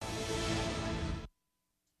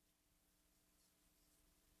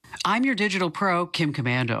I'm your digital pro, Kim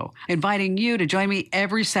Commando, inviting you to join me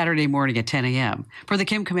every Saturday morning at 10 a.m. for the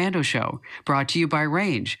Kim Commando Show, brought to you by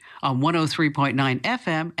Range on 103.9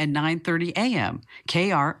 FM and 9:30 a.m.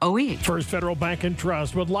 KROE. First Federal Bank and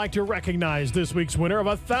Trust would like to recognize this week's winner of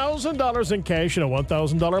 $1,000 in cash and a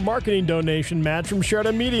 $1,000 marketing donation match from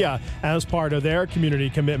Sheridan Media. As part of their community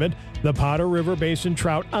commitment, the Powder River Basin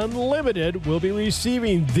Trout Unlimited will be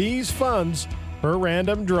receiving these funds per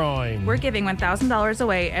random drawing. We're giving $1,000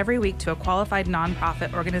 away every week to a qualified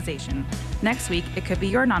nonprofit organization. Next week, it could be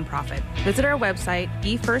your nonprofit. Visit our website,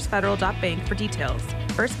 efirstfederal.bank, for details.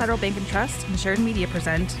 First Federal Bank and Trust and Sheridan Media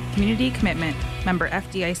present Community Commitment, member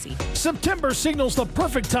FDIC. September signals the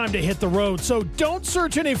perfect time to hit the road, so don't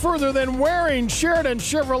search any further than Waring Sheridan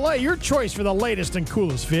Chevrolet, your choice for the latest and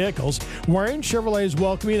coolest vehicles. Waring Chevrolet is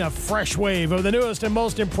welcoming a fresh wave of the newest and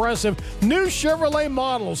most impressive new Chevrolet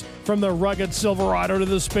models, from the rugged Silverado to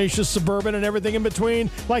the spacious Suburban and everything in between,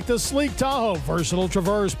 like the sleek Tahoe, versatile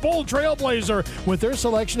Traverse, bold Trailblazer. With their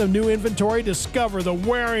selection of new inventory, discover the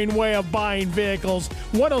Waring way of buying vehicles.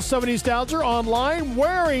 107 East Alger, online,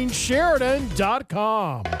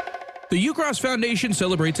 WaringSheridan.com. The Ucross Foundation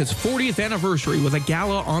celebrates its 40th anniversary with a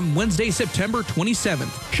gala on Wednesday, September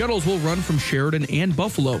 27th. Shuttles will run from Sheridan and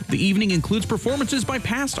Buffalo. The evening includes performances by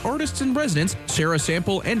past artists in residence, Sarah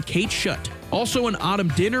Sample and Kate Shutt. Also an autumn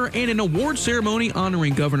dinner and an award ceremony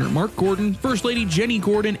honoring Governor Mark Gordon, First Lady Jenny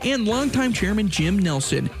Gordon, and longtime Chairman Jim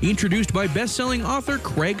Nelson, introduced by best-selling author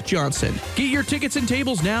Craig Johnson. Get your tickets and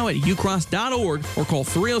tables now at ucross.org or call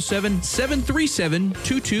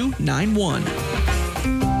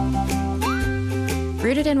 307-737-2291.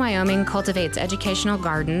 Rooted in Wyoming cultivates educational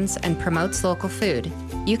gardens and promotes local food.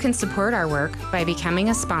 You can support our work by becoming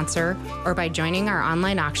a sponsor or by joining our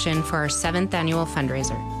online auction for our 7th annual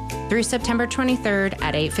fundraiser. Through September 23rd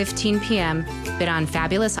at 8:15 p.m., bid on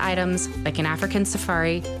fabulous items like an African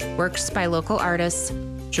safari, works by local artists,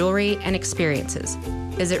 jewelry, and experiences.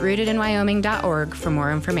 Visit rootedinwyoming.org for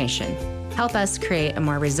more information. Help us create a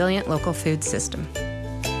more resilient local food system.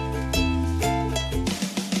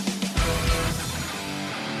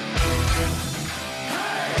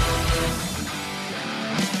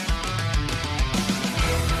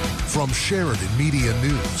 From Sheridan Media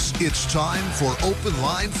News, it's time for Open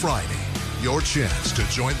Line Friday. Your chance to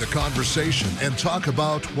join the conversation and talk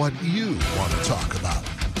about what you want to talk about.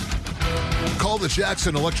 Call the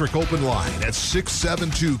Jackson Electric Open Line at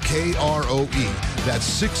 672-KROE. That's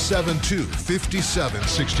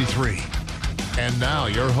 672-5763. And now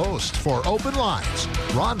your host for Open Lines,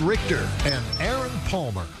 Ron Richter and Aaron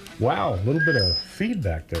Palmer. Wow, a little bit of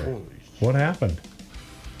feedback there. What happened?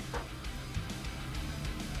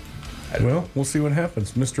 Well, we'll see what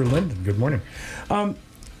happens. Mr. Linden, good morning.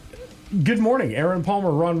 Good morning. Aaron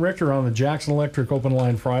Palmer, Ron Richter on the Jackson Electric Open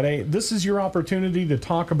Line Friday. This is your opportunity to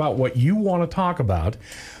talk about what you want to talk about,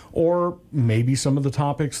 or maybe some of the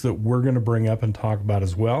topics that we're going to bring up and talk about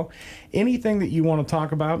as well. Anything that you want to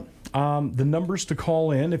talk about, the numbers to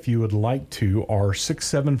call in, if you would like to, are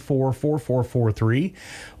 674-4443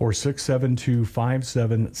 or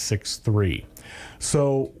 672-5763.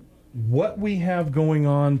 So what we have going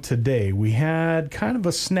on today, we had kind of a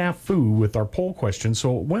snafu with our poll question.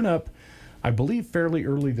 So it went up, I believe, fairly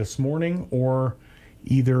early this morning, or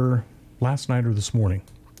either last night or this morning.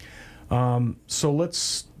 So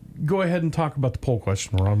let's go ahead and talk about the poll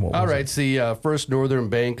question, Ron. All right, it's the First Northern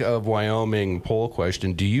Bank of Wyoming poll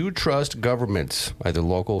question. Do you trust governments, either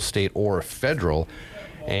local, state, or federal?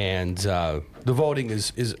 And the voting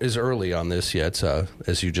is early on this yet,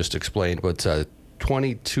 as you just explained, but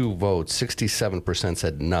 22 votes, 67%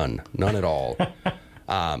 said none at all.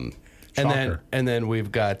 And then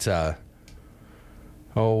we've got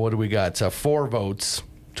what do we got? 4 votes,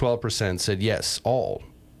 12% said yes,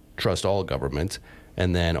 trust all government.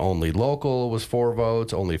 And then only local was 4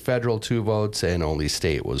 votes, only federal 2 votes, and only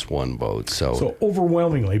state was 1 vote. So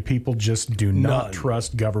overwhelmingly, people just do not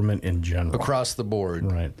trust government in general. Across the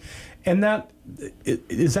board. Right. And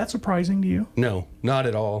is that surprising to you? No, not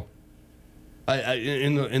at all.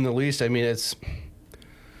 In the least, I mean,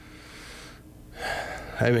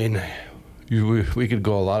 we could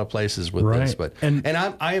go a lot of places with this, but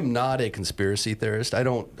I am not a conspiracy theorist. I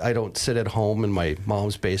don't sit at home in my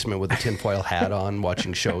mom's basement with a tinfoil hat on,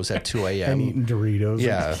 watching shows at 2 a.m. and eating Doritos.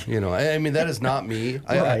 Yeah, I mean, that is not me.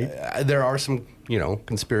 Right. There are some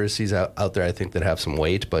conspiracies out there, I think, that have some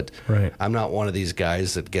weight, but I'm not one of these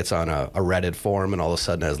guys that gets on a Reddit forum and all of a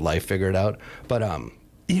sudden has life figured out. But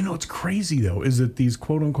It's crazy, though, is that these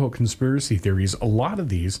quote-unquote conspiracy theories, a lot of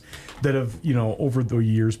these that have, over the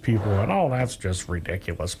years, people went, oh, that's just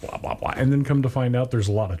ridiculous, blah, blah, blah. And then come to find out there's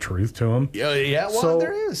a lot of truth to them. Yeah, well,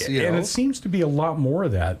 there is. And it seems to be a lot more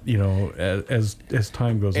of that, as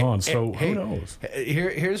time goes on. So who knows?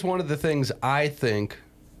 Here's one of the things I think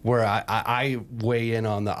where I weigh in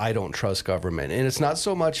on I don't trust government. And it's not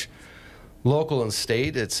so much local and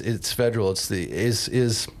state, it's federal. It's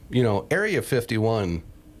Area 51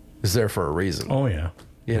 is there for a reason. Oh, yeah.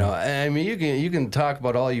 I mean, you can talk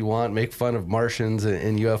about all you want, make fun of Martians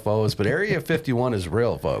and UFOs, but Area 51 is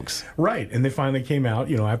real, folks. Right, and they finally came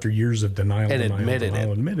out, after years of denial,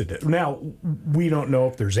 admitted it. Now, we don't know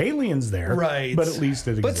if there's aliens there, right? But at least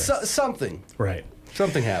it exists. But something, right?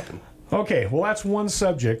 Something happened. Okay, well, that's one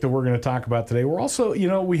subject that we're going to talk about today. We're also,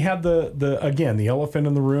 we had the elephant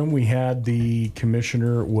in the room. We had the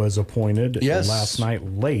commissioner was appointed last night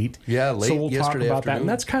late. Yeah, late. So we'll talk about that. And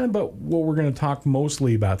that's kind of about what we're going to talk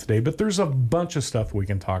mostly about today. But there's a bunch of stuff we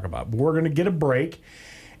can talk about. But we're going to get a break.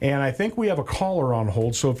 And I think we have a caller on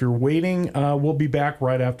hold. So if you're waiting, we'll be back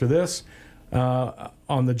right after this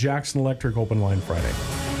on the Jackson Electric Open Line Friday.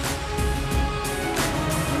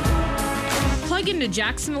 Plug into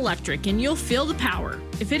Jackson Electric and you'll feel the power.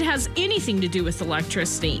 If it has anything to do with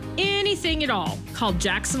electricity, anything at all, call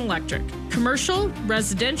Jackson Electric. Commercial,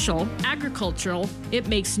 residential, agricultural, it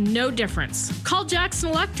makes no difference. Call Jackson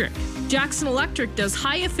Electric. Jackson Electric does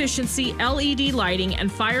high-efficiency LED lighting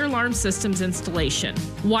and fire alarm systems installation.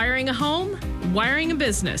 Wiring a home, wiring a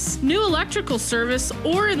business, new electrical service,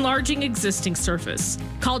 or enlarging existing surface.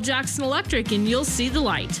 Call Jackson Electric and you'll see the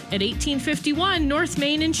light at 1851 North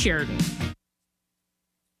Main in Sheridan.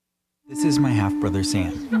 This is my half-brother,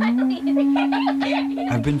 Sam.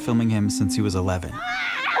 I've been filming him since he was 11. Oh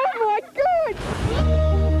my God!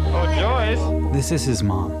 Oh, Joyce! This is his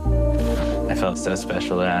mom. I felt so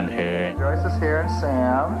special around her. Joyce is here and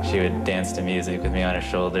Sam. She would dance to music with me on her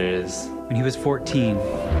shoulders. When he was 14,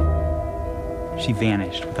 she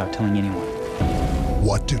vanished without telling anyone.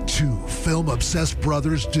 What do two film-obsessed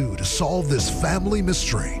brothers do to solve this family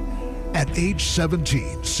mystery? At age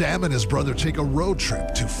 17, Sam and his brother take a road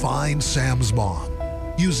trip to find Sam's mom.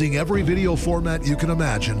 Using every video format you can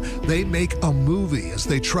imagine, they make a movie as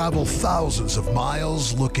they travel thousands of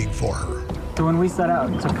miles looking for her. So when we set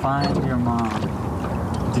out to find your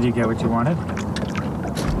mom, did you get what you wanted?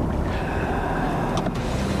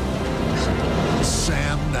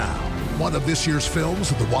 Sam Now, one of this year's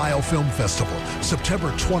films at the WYO Film Festival,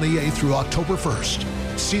 September 28th through October 1st.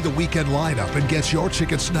 See the weekend lineup and get your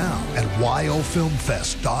tickets now at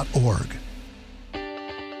wyofilmfest.org.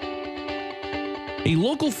 A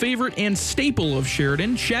local favorite and staple of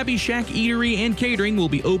Sheridan, Shabby Shack Eatery and Catering will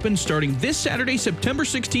be open starting this Saturday, September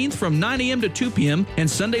 16th from 9 a.m. to 2 p.m. and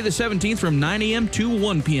Sunday the 17th from 9 a.m. to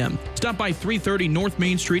 1 p.m. Stop by 330 North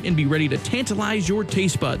Main Street and be ready to tantalize your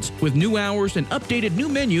taste buds. With new hours, an updated new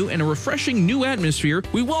menu, and a refreshing new atmosphere,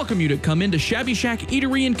 we welcome you to come into Shabby Shack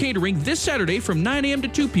Eatery and Catering this Saturday from 9 a.m. to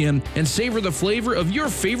 2 p.m. and savor the flavor of your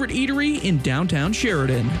favorite eatery in downtown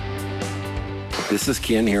Sheridan. This is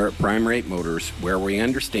Ken here at Prime Rate Motors, where we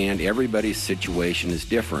understand everybody's situation is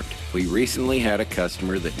different. We recently had a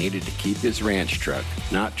customer that needed to keep his ranch truck,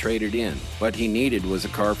 not trade it in. What he needed was a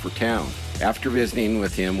car for town. After visiting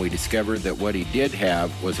with him, we discovered that what he did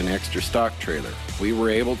have was an extra stock trailer. We were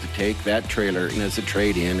able to take that trailer in as a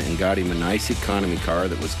trade-in and got him a nice economy car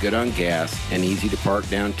that was good on gas and easy to park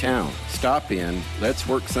downtown. Stop in, let's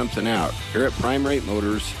work something out. Here at Prime Rate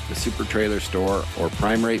Motors, the Super Trailer Store, or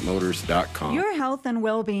PrimeRateMotors.com. Your health and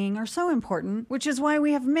well-being are so important, which is why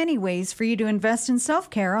we have many ways for you to invest in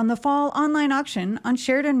self-care on the fall online auction on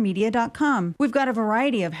SheridanMedia.com. We've got a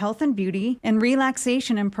variety of health and beauty and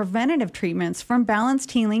relaxation and preventative treatments from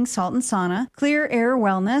Balanced Healing Salt and Sauna, Clear Air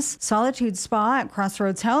Wellness, Solitude Spa at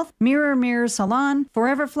Crossroads Health, Mirror Salon,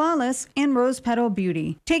 Forever Flawless, and Rose Petal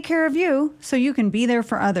Beauty. Take care of you so you can be there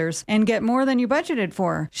for others and get more than you budgeted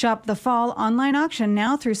for. Shop the fall online auction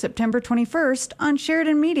now through September 21st on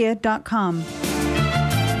SheridanMedia.com.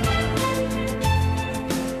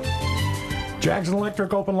 Jackson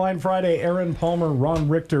Electric Open Line Friday, Aaron Palmer, Ron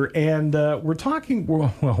Richter, and we're talking,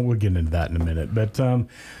 well, we'll get into that in a minute, but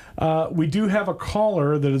we do have a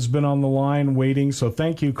caller that has been on the line waiting, so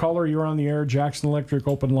thank you. Caller, you're on the air, Jackson Electric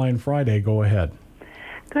Open Line Friday. Go ahead.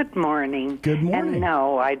 Good morning. Good morning. And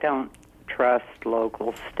no, I don't trust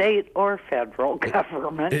local, state, or federal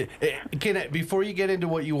government. Before you get into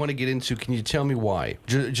what you want to get into, can you tell me why?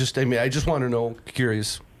 I just want to know,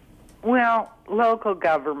 curious. Well, local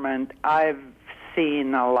government, I've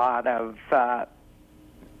seen a lot of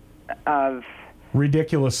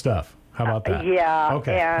ridiculous stuff. How about that? Yeah,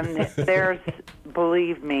 Okay. and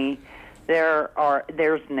believe me,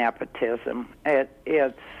 there's nepotism.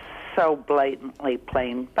 It's so blatantly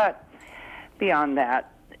plain. But beyond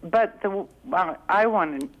that, I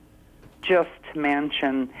want to just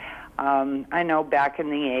mention, I know back in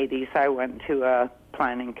the 80s I went to a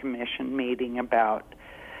planning commission meeting about,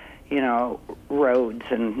 roads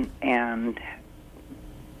and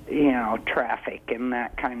traffic and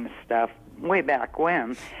that kind of stuff way back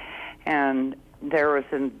when. And there was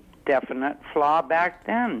a definite flaw back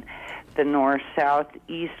then. The north, south,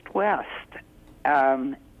 east, west.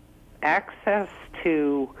 Access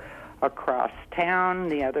to across town,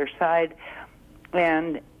 the other side.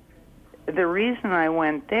 And the reason I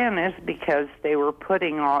went then is because they were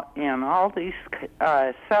putting in all these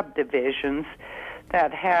subdivisions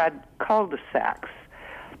that had cul-de-sacs.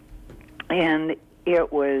 And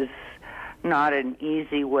it was not an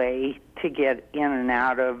easy way to get in and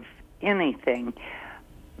out of anything.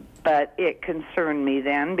 But it concerned me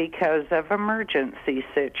then because of emergency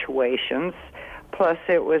situations. Plus,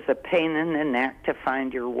 it was a pain in the neck to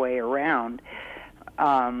find your way around.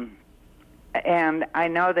 And I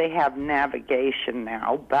know they have navigation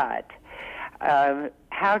now, but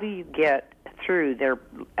how do you get through? They're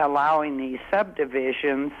allowing these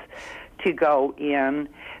subdivisions to go in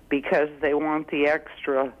because they want the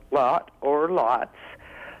extra lot or lots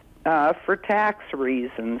for tax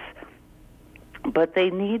reasons. But they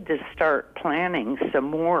need to start planning some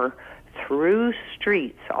more through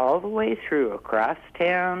streets, all the way through, across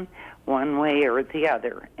town, one way or the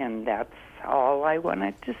other. And that's all I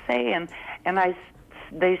wanted to say. And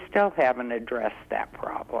they still haven't addressed that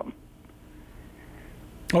problem.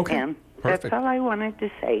 Okay. And Perfect. that's all I wanted to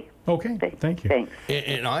say. Okay, thank you. Thanks.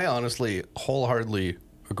 And I honestly wholeheartedly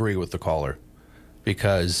agree with the caller,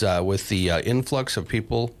 because with the influx of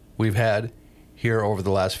people we've had here over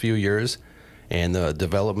the last few years and the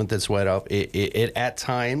development that's went up, it at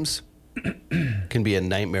times can be a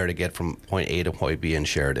nightmare to get from point A to point B in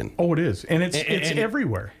Sheridan. Oh, it is. And it's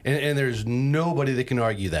everywhere. And there's nobody that can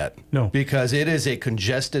argue that. No. Because it is a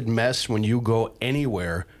congested mess when you go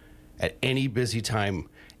anywhere at any busy time.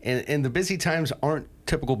 And the busy times aren't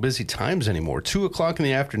typical busy times anymore. 2 o'clock in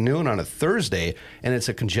the afternoon on a Thursday, and it's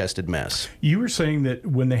a congested mess. You were saying that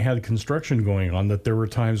when they had construction going on, that there were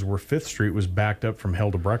times where 5th Street was backed up from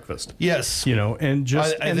hell to breakfast. Yes. And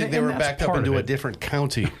just... I think they were backed up into a different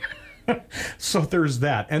county. So there's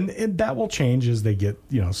that. And that will change as they get,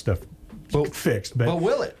 stuff fixed. But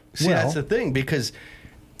will it? See, that's the thing, because...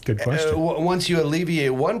 Good question. Once you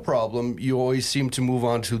alleviate one problem, you always seem to move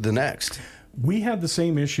on to the next. We had the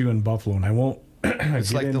same issue in Buffalo, and I won't...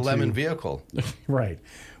 It's like the lemon vehicle. Right.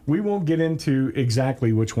 We won't get into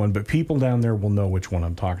exactly which one, but people down there will know which one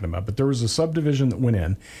I'm talking about. But there was a subdivision that went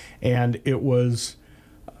in, and it was...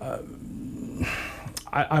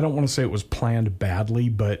 I don't want to say it was planned badly,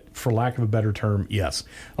 but for lack of a better term, yes.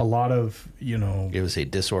 A lot of, It was a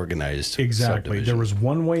disorganized Exactly. subdivision. There was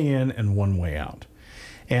one way in and one way out.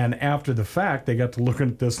 And after the fact, they got to looking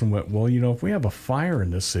at this and went, well, if we have a fire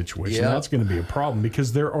in this situation, that's going to be a problem,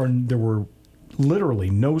 because there were literally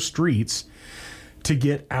no streets to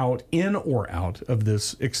get in or out of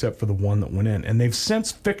this except for the one that went in. And they've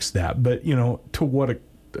since fixed that, but to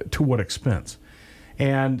what expense?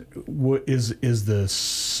 And what is the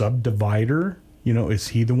subdivider? Is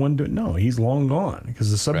he the one doing? No, he's long gone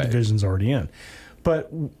because the subdivision's already in. But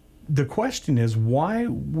the question is, why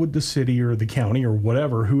would the city or the county or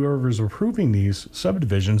whatever, whoever's approving these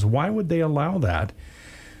subdivisions, why would they allow that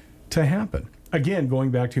to happen? Again,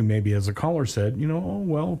 going back to maybe, as a caller said,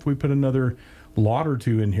 if we put another lot or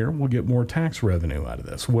two in here, we'll get more tax revenue out of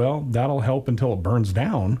this. Well, that'll help until it burns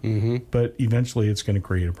down, but eventually it's going to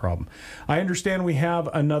create a problem. I understand we have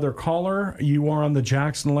another caller. You are on the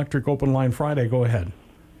Jackson Electric Open Line Friday. Go ahead.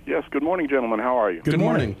 Yes, good morning, gentlemen. How are you? Good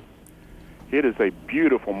morning. It is a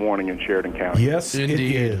beautiful morning in Sheridan County. Yes, indeed.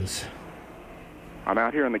 It is. I'm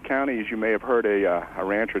out here in the county. As you may have heard, a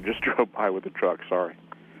rancher just drove by with a truck. Sorry.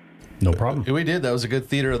 No problem. We did. That was a good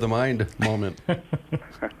theater of the mind moment.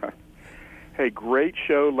 Hey, great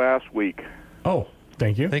show last week. Oh,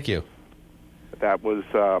 thank you. Thank you. That was,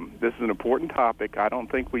 this is an important topic. I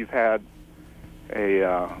don't think we've had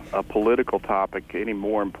a political topic any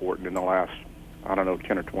more important in the last, 10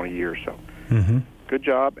 or 20 years. So good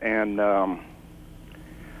job. And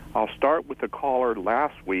I'll start with the caller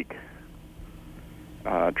last week.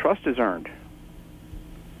 Trust is earned.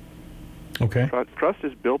 Okay. Trust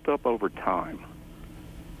is built up over time.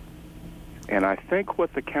 And I think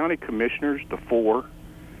what the county commissioners, the four,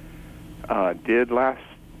 did last,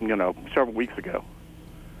 several weeks ago,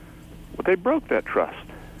 well, they broke that trust.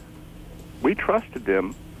 We trusted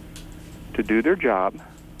them to do their job,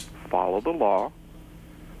 follow the law,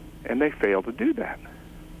 and they fail to do that.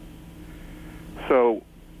 So,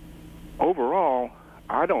 overall,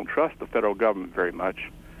 I don't trust the federal government very much.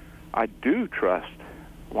 I do trust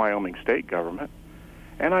Wyoming state government,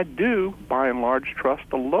 and I do, by and large, trust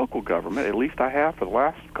the local government. At least I have for the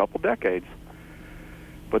last couple decades.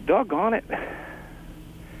 But doggone it,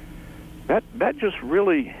 that just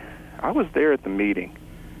really, I was there at the meeting,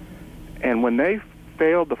 and when they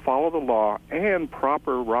failed to follow the law and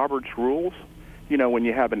proper Roberts rules, you know, when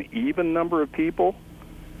you have an even number of people,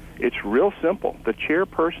 it's real simple. The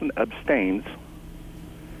chairperson abstains,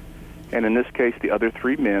 and in this case, the other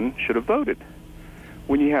three men should have voted.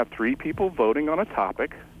 When you have three people voting on a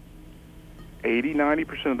topic,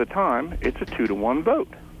 80-90% of the time, it's a 2-to-1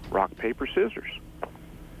 vote, rock, paper, scissors.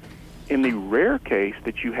 In the rare case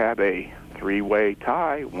that you have a three-way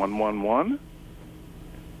tie, 1-1-1,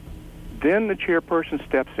 then the chairperson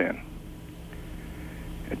steps in.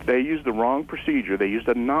 If they used the wrong procedure, they used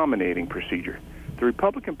a nominating procedure. The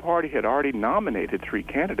Republican Party had already nominated three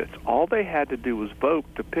candidates. All they had to do was vote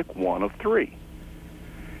to pick one of three.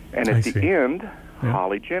 And at the end,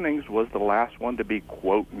 Holly Jennings was the last one to be,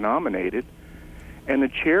 quote, nominated, and the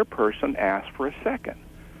chairperson asked for a second.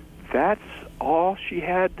 That's all she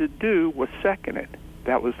had to do was second it.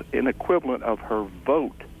 That was an equivalent of her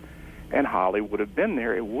vote, and Holly would have been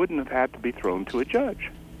there. It wouldn't have had to be thrown to a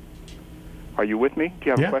judge. Are you with me? Do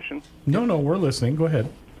you have a question? No, we're listening. Go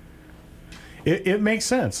ahead. It makes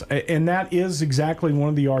sense, and that is exactly one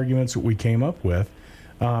of the arguments that we came up with,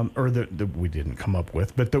 or that we didn't come up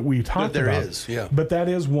with, but that we talked about. There is, yeah. But that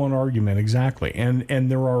is one argument, exactly,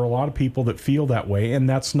 and there are a lot of people that feel that way, and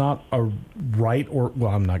that's not a right or,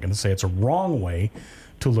 well, I'm not going to say it's a wrong way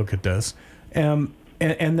to look at this, and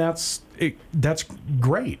that's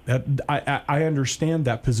great. I understand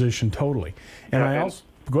that position totally, and I also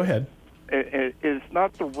go ahead. It's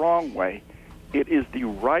not the wrong way. It is the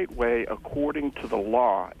right way according to the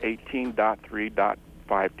law,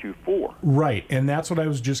 18.3.524. Right, and that's what I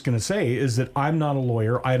was just going to say, is that I'm not a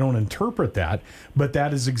lawyer. I don't interpret that, but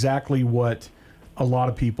that is exactly what a lot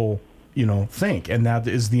of people, think, and that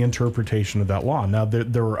is the interpretation of that law. Now,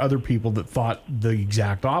 there were other people that thought the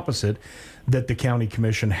exact opposite, that the county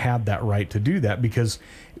commission had that right to do that, because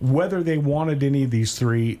whether they wanted any of these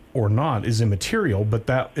three or not is immaterial, but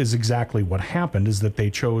that is exactly what happened, is that they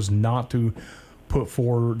chose not to put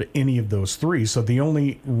forward any of those three. So the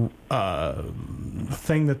only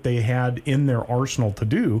thing that they had in their arsenal to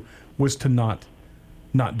do was to not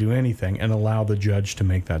do anything and allow the judge to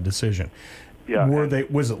make that decision. Yeah,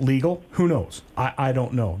 was it legal? Who knows? I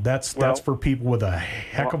don't know. That's for people with a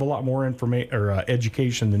heck of a lot more information or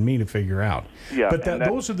education than me to figure out. Yeah, but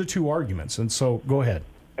those are the two arguments, and so go ahead.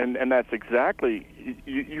 And that's exactly,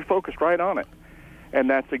 you focused right on it. And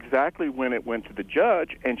that's exactly when it went to the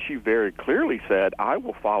judge, and she very clearly said, I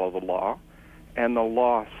will follow the law, and the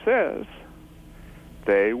law says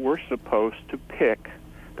they were supposed to pick.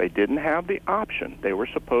 They didn't have the option. They were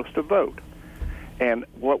supposed to vote. And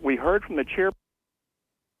what we heard from the chair...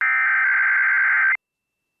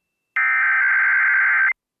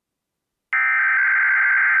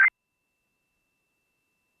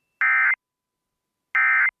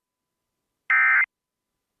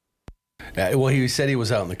 Well, he said he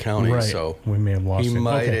was out in the county, right. So we may have lost him. He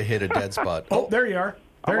might have hit a dead spot. Oh, there you are.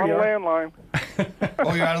 I'm on a landline.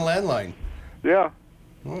 Oh, you're on a landline? Yeah.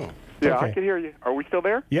 Oh. Yeah, Okay. I can hear you. Are we still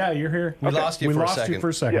there? Yeah, you're here. We lost you for a second. We lost you for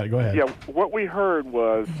a second. Yeah, Go ahead. Yeah, what we heard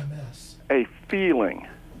was a feeling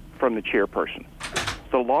from the chairperson.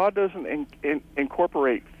 The law doesn't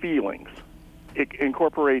incorporate feelings. It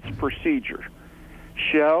incorporates procedure.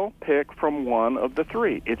 Shall pick from one of the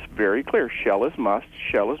three. It's very clear. Shall is must.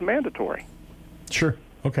 Shall is mandatory. Sure.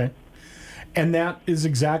 Okay. And that is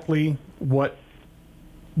exactly what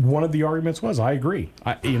one of the arguments was. I agree.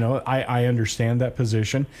 I understand that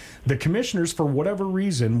position. The commissioners, for whatever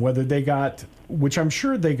reason, whether they got, which I'm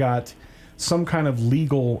sure they got some kind of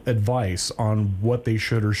legal advice on what they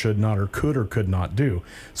should or should not or could not do.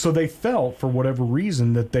 So they felt, for whatever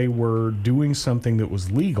reason, that they were doing something that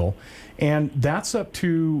was legal. And that's up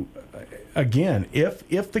to, again, if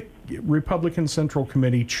the Republican Central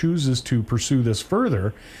Committee chooses to pursue this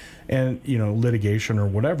further and, litigation or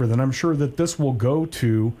whatever, then I'm sure that this will go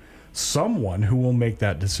to someone who will make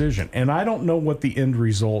that decision. And I don't know what the end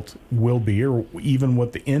result will be, or even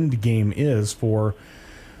what the end game is for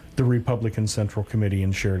the Republican Central Committee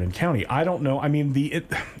in Sheridan County. I don't know. I mean,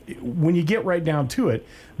 when you get right down to it,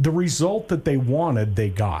 the result that they wanted, they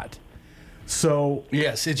got. So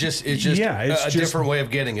yes, it's just a different way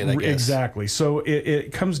of getting it, I guess. Exactly. So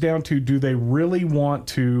it comes down to, do they really want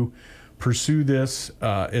to pursue this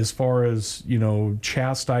as far as,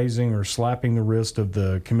 chastising or slapping the wrist of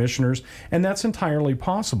the commissioners, and that's entirely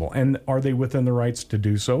possible. And are they within the rights to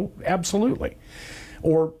do so? Absolutely.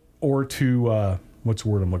 Or to what's the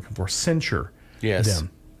word I'm looking for? Censure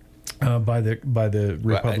them by the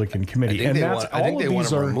Republican committee. I think they want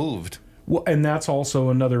them removed. Well, and that's also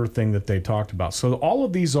another thing that they talked about. So all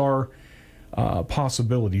of these are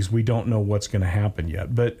possibilities. We don't know what's going to happen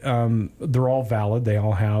yet, but they're all valid. They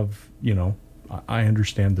all have, I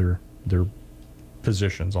understand their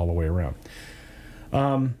positions all the way around.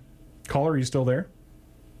 Caller, are you still there?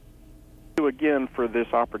 Thank you again for this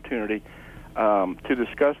opportunity to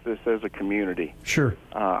discuss this as a community. Sure.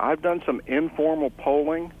 I've done some informal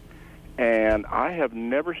polling, and I have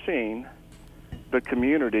never seen the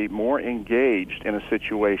community more engaged in a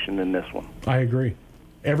situation than this one. I agree.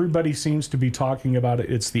 Everybody seems to be talking about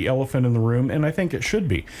it. It's the elephant in the room, and I think it should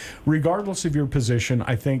be. Regardless of your position,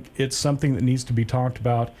 I think it's something that needs to be talked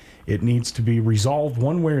about. It needs to be resolved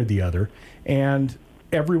one way or the other, and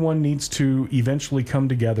everyone needs to eventually come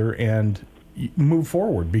together and move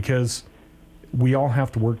forward, because we all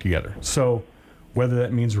have to work together. So whether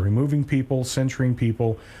that means removing people, censoring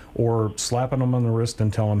people, or slapping them on the wrist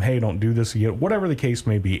and tell them, hey, don't do this again, whatever the case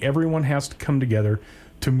may be, everyone has to come together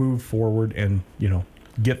to move forward and,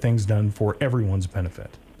 get things done for everyone's benefit.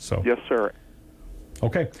 So yes, sir.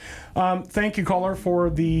 Okay. Thank you, caller, for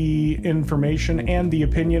the information and the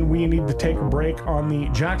opinion. We need to take a break on the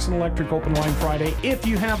Jackson Electric Open Line Friday. If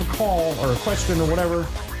you have a call or a question or whatever,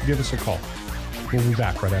 give us a call. We'll be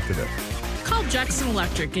back right after this. Call Jackson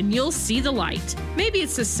Electric and you'll see the light. Maybe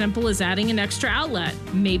it's as simple as adding an extra outlet.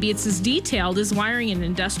 Maybe it's as detailed as wiring an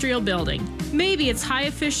industrial building. Maybe it's high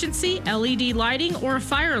efficiency LED lighting or a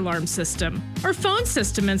fire alarm system, or phone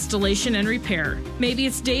system installation and repair. Maybe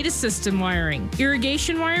it's data system wiring,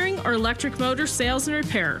 irrigation wiring, or electric motor sales and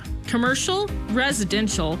repair. Commercial,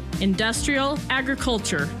 residential, industrial,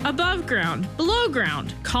 agriculture, above ground, below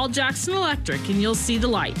ground. Call Jackson Electric and you'll see the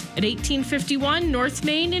light at 1851 North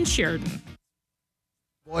Main in Sheridan.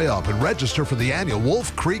 Boy up and register for the annual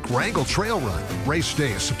Wolf Creek Wrangell Trail Run. Race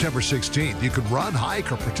day is September 16th. You can run, hike,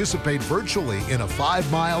 or participate virtually in a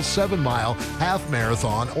 5-mile, 7-mile, half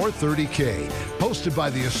marathon, or 30K. Hosted by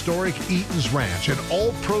the historic Eaton's Ranch, and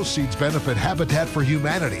all proceeds benefit Habitat for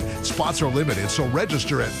Humanity. Spots are limited, so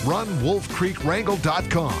register at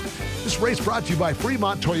runwolfcreekwrangell.com. This race brought to you by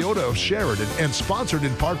Fremont Toyota of Sheridan and sponsored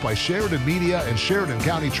in part by Sheridan Media and Sheridan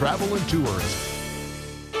County Travel and Tourism.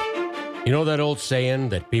 You know that old saying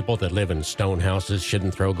that people that live in stone houses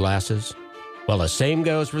shouldn't throw glasses? Well, the same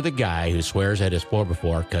goes for the guy who swears at his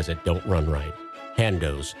 4x4 because it don't run right.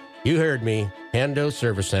 Handos. You heard me. Handos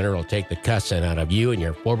Service Center will take the cussing out of you and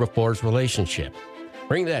your 4x4's relationship.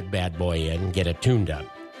 Bring that bad boy in and get it tuned up,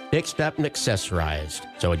 fixed up and accessorized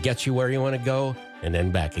so it gets you where you want to go and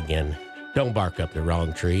then back again. Don't bark up the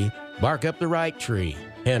wrong tree. Bark up the right tree.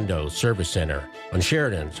 Handos Service Center on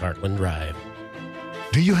Sheridan's Heartland Drive.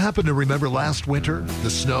 Do you happen to remember last winter? The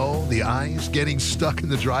snow, the ice, getting stuck in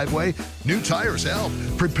the driveway? New tires help.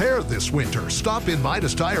 Prepare this winter. Stop in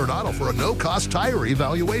Midas Tire and Auto for a no-cost tire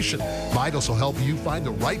evaluation. Midas will help you find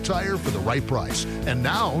the right tire for the right price. And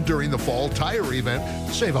now, during the fall tire event,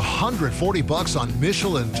 save $140 on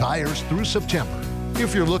Michelin tires through September.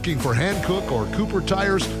 If you're looking for Hankook or Cooper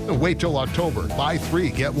tires, wait till October. Buy 3,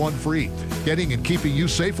 get 1 free. Getting and keeping you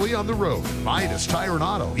safely on the road. Midas Tire and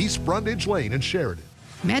Auto, East Brundage Lane in Sheridan.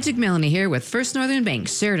 Magic Melanie here with First Northern Bank,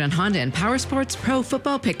 Sheridan Honda and Power Sports Pro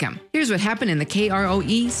Football Pick'em. Here's what happened in the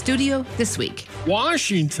KROE studio this week.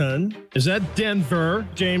 Washington, is that Denver,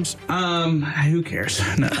 James? Who cares?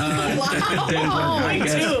 No, Wow, Denver, me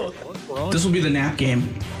too. This will be the nap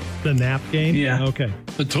game. The nap game? Yeah. Okay.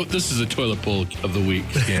 This is a toilet bowl of the week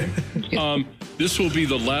game. This will be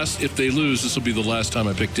the last, if they lose, this will be the last time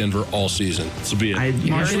I pick Denver all season. This will be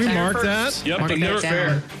it. Should we mark that? Yep, Mark I'm that never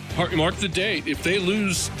down. Mark the date. If they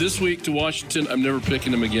lose this week to Washington, I'm never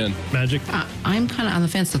picking them again. Magic? I'm kind of on the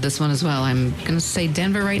fence with this one as well. I'm going to say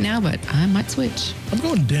Denver right now, but I might switch. I'm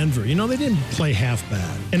going Denver. You know, they didn't play half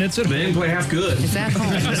bad. And it's at home. They didn't play half good. It's at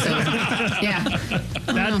home. So, yeah.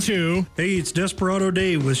 That too. Hey, it's Desperado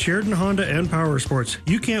Dave with Sheridan Honda and Power Sports.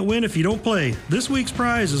 You can't win if you don't play. This week's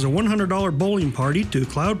prize is a $100 bowling party to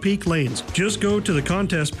Cloud Peak Lanes. Just go to the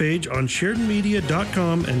contest page on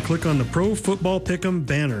SheridanMedia.com and click on the Pro Football Pick'em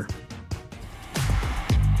banner.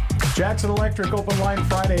 Jackson Electric Open Line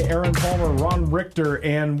Friday. Aaron Palmer, Ron Richter,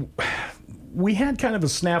 and we had kind of a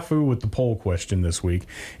snafu with the poll question this week,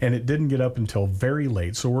 and it didn't get up until very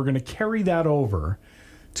late. So we're going to carry that over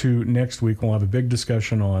to next week. We'll have a big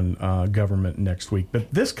discussion on government next week.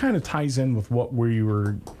 But this kind of ties in with what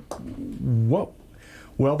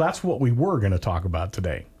Well, that's what we were going to talk about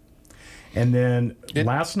today. And then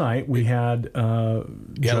last night we had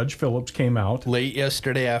Judge Phillips came out. Late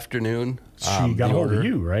yesterday afternoon. She got a hold of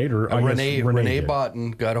you, right? Or Renee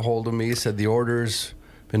Botten got a hold of me, said the order's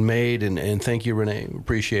been made, and thank you, Renee.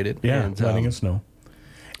 Appreciate it. Yeah, and, letting us know.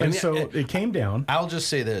 And so it came down. I'll just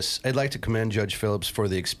say this. I'd like to commend Judge Phillips for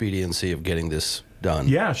the expediency of getting this done.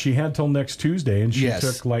 Yeah, she had till next Tuesday, and she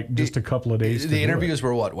took just a couple of days to do it. The interviews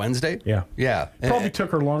were what, Wednesday? Yeah. Yeah. Probably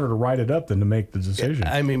took her longer to write it up than to make the decision.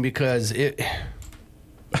 I mean, because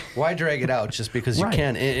why drag it out just because you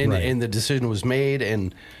can? And the decision was made,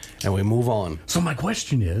 and we move on. So my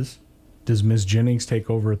question is, does Ms. Jennings take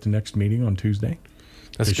over at the next meeting on Tuesday?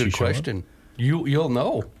 That's a good question. You'll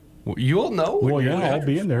know. You'll know. Well, yeah, I'll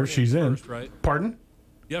be in there. She's in. First, right? Pardon?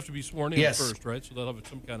 You have to be sworn in first, right? So they'll have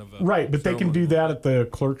some kind of right, but they can do that at the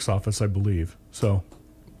clerk's office, I believe. So,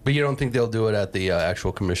 but you don't think they'll do it at the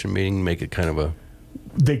actual commission meeting? Make it kind of a.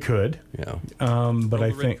 They could. Yeah. But roll I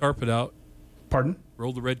the think red carpet out. Pardon?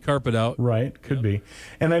 Roll the red carpet out. Right, could be.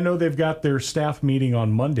 And I know they've got their staff meeting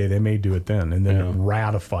on Monday. They may do it then, and then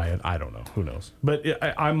ratify it. I don't know. Who knows? But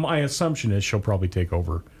my assumption is she'll probably take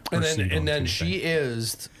over. And then she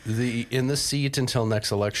is in the seat until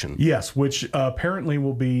next election. Yes, which apparently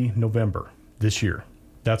will be November this year.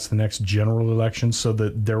 That's the next general election, so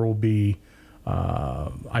that there will be,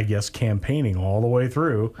 I guess, campaigning all the way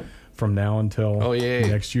through from now until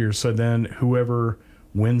next year. So then whoever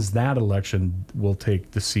wins that election will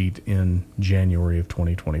take the seat in January of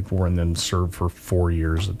 2024 and then serve for 4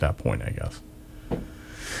 years at that point, I guess.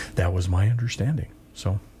 That was my understanding.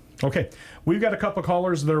 So... okay, we've got a couple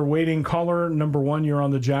callers that are waiting. Caller number 1, you're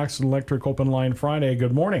on the Jackson Electric Open Line Friday.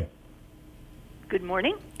 Good morning. Good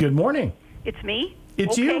morning. Good morning. It's me?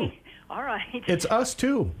 It's you. All right. It's us,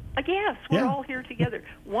 too. Yes, we're all here together.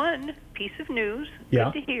 One piece of news,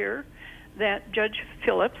 good to hear, that Judge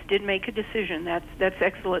Phillips did make a decision. That's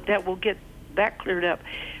excellent. That will get that cleared up.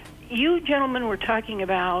 You gentlemen were talking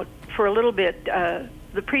about, for a little bit,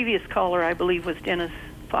 the previous caller, I believe, was Dennis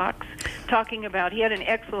Fox, talking about, he had an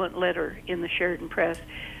excellent letter in the Sheridan Press,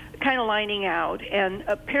 kind of lining out, and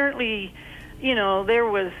apparently, there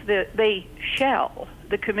was the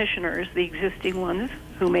commissioners, the existing ones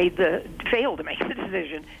who failed to make the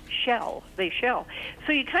decision, they shall.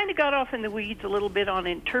 So you kind of got off in the weeds a little bit on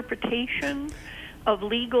interpretation of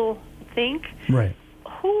legal think. Right.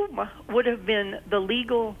 Who would have been the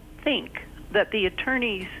legal think that the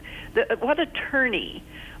attorneys, what attorney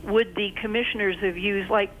would the commissioners have used?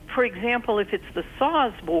 Like, for example, if it's the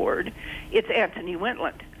SAWS board, it's Anthony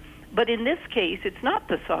Wentland. But in this case, it's not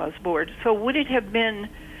the SAWS board. So would it have been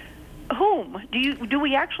whom? Do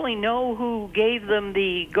we actually know who gave them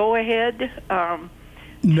the go-ahead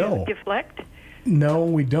to deflect? No,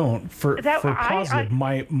 we don't. For positive,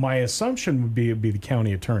 my assumption would be it'd be the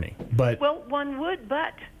county attorney. But well, one would,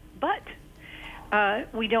 but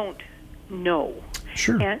we don't know.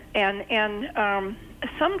 Sure. And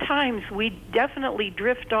sometimes we definitely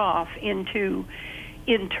drift off into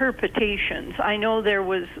interpretations. I know there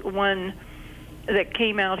was one that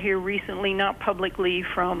came out here recently, not publicly,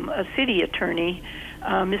 from a city attorney,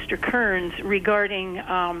 Mr. Kearns, regarding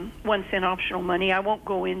 1 cent optional money. I won't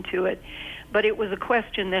go into it, but it was a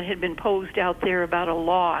question that had been posed out there about a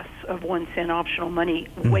loss of 1 cent optional money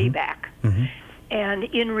way back. Mm-hmm. And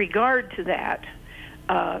in regard to that,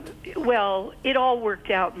 well, it all worked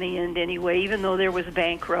out in the end anyway, even though there was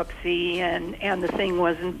bankruptcy and the thing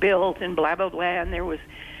wasn't built and blah, blah, blah, and there was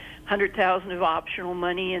 $100,000 of optional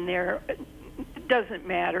money in there. It doesn't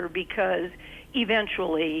matter because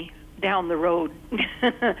eventually down the road,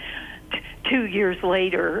 2 years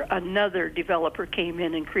later, another developer came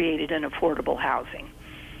in and created an affordable housing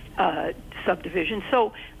subdivision.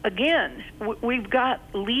 So again, we've got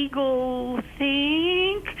legal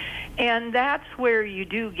think, and that's where you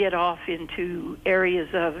do get off into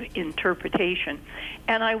areas of interpretation.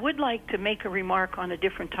 And I would like to make a remark on a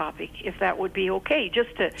different topic, if that would be okay,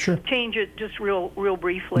 just to change it just real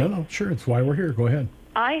briefly. No, sure. It's why we're here. Go ahead.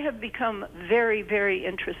 I have become very, very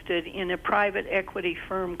interested in a private equity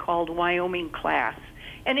firm called Wyoming Class.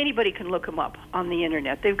 And anybody can look them up on the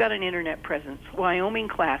Internet. They've got an Internet presence, Wyoming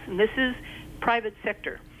Class. And this is private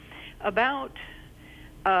sector. About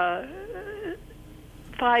 5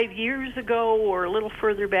 years ago, or a little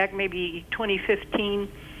further back, maybe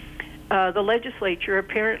 2015, the legislature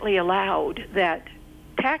apparently allowed that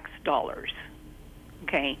tax dollars,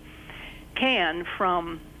 can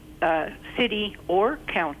from city or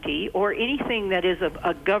county or anything that is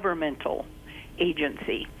a governmental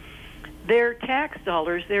agency, their tax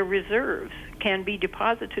dollars, their reserves, can be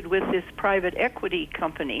deposited with this private equity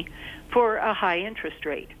company for a high interest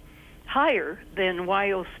rate. higher than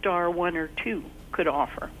WYO Star 1 or 2 could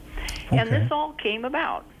offer. Okay. And this all came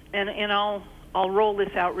about, and I'll roll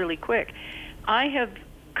this out really quick. I have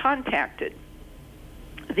contacted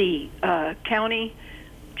the county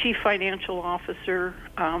chief financial officer,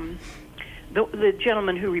 the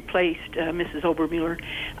gentleman who replaced Mrs. Obermuller,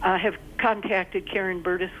 have contacted Karen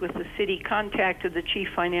Burtis with the city, contacted the chief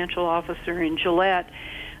financial officer in Gillette,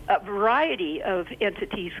 a variety of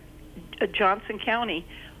entities, Johnson County.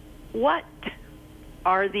 What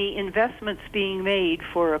are the investments being made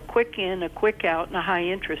for a quick in, a quick out, and a high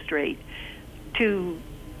interest rate to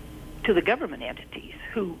the government entities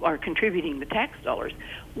who are contributing the tax dollars?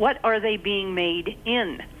 What are they being made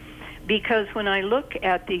in? Because when I look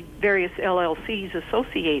at the various LLCs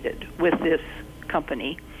associated with this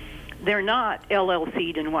company, they're not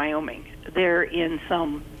LLC'd in Wyoming. They're in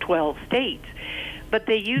some 12 states. But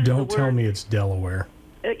they use Don't tell me it's Delaware.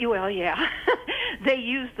 Well, yeah. They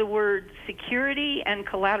use the word security and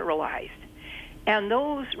collateralized. And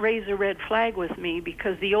those raise a red flag with me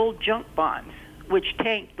because the old junk bonds, which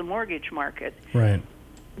tanked the mortgage market, right,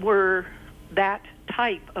 were that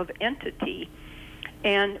type of entity.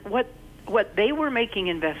 And what they were making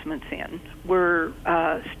investments in were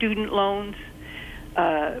student loans,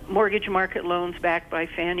 mortgage market loans backed by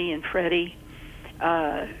Fannie and Freddie,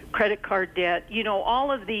 credit card debt,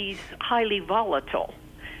 all of these highly volatile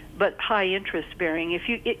but high interest bearing.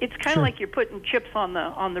 It's kind of like you're putting chips on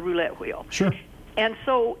the roulette wheel. Sure. And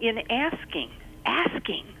so in asking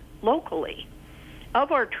locally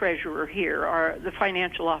of our treasurer here, the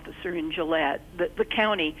financial officer in Gillette, the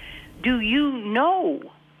county, do you know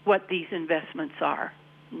what these investments are?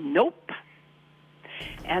 Nope.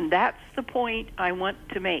 And that's the point I want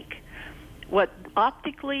to make. What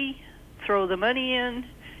optically, throw the money in,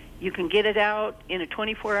 you can get it out in a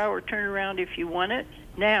 24-hour turnaround if you want it.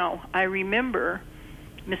 Now, I remember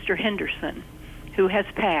Mr. Henderson, who has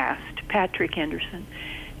passed, Patrick Henderson,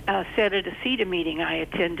 said at a CETA meeting I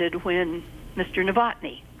attended when Mr.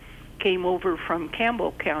 Novotny came over from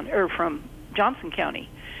Campbell County, or from Johnson County,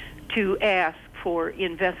 to ask for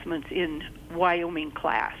investments in Wyoming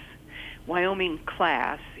Class. Wyoming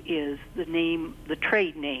Class is the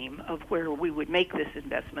trade name of where we would make this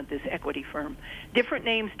investment, this equity firm. Different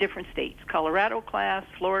names, different states. Colorado Class,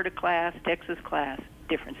 Florida Class, Texas Class,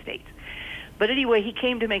 different states. But anyway, he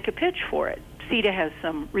came to make a pitch for it. CETA has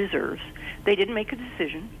some reserves. They didn't make a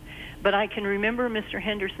decision. But I can remember Mr.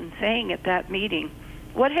 Henderson saying at that meeting,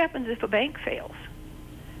 what happens if a bank fails?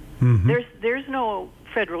 Mm-hmm. There's no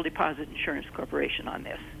Federal Deposit Insurance Corporation on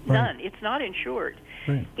this. Right. None. It's not insured.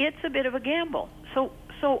 Right. It's a bit of a gamble. So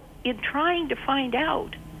in trying to find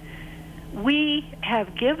out, we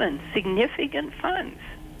have given significant funds,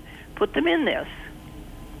 put them in this,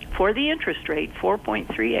 for the interest rate,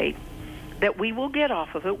 4.38, that we will get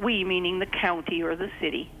off of it, we meaning the county or the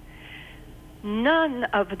city. None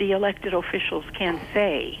of the elected officials can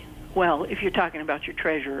say, well, if you're talking about your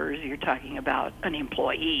treasurers, you're talking about an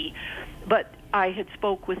employee. But I had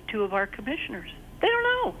spoke with two of our commissioners. They don't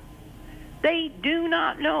know. They do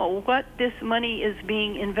not know what this money is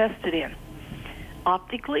being invested in.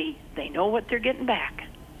 Optically, they know what they're getting back.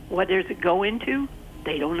 What does it go into?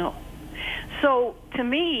 They don't know. So to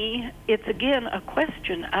me, it's again a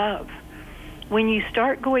question of when you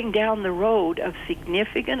start going down the road of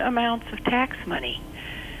significant amounts of tax money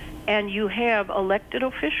and you have elected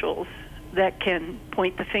officials that can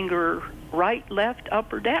point the finger right, left,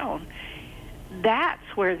 up, or down, that's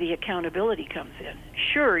where the accountability comes in.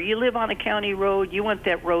 Sure, you live on a county road, you want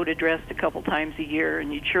that road addressed a couple times a year,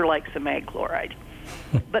 and you'd sure like some ag chloride.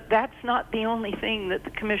 But that's not the only thing that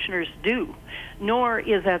the commissioners do, nor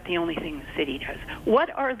is that the only thing the city does. What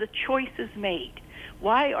are the choices made?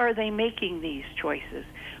 Why are they making these choices?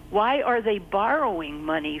 Why are they borrowing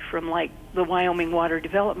money from, like, the Wyoming Water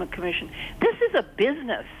Development Commission? This is a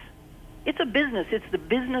business. It's a business. It's the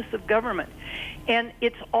business of government. And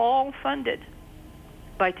it's all funded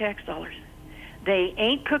by tax dollars. They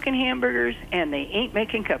ain't cooking hamburgers and they ain't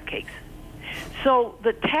making cupcakes. So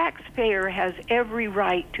the taxpayer has every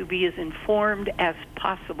right to be as informed as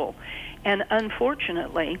possible. And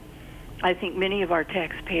unfortunately, I think many of our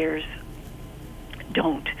taxpayers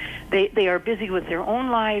don't. They are busy with their own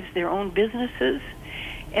lives, their own businesses.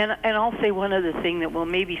 And I'll say one other thing that will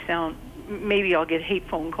maybe I'll get hate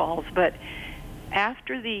phone calls, but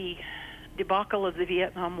after the debacle of the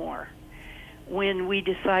Vietnam War, when we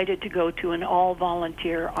decided to go to an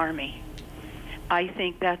all-volunteer army, I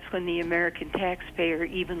think that's when the American taxpayer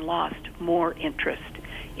even lost more interest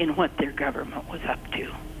in what their government was up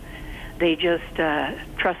to. They just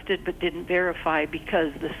trusted but didn't verify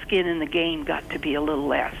because the skin in the game got to be a little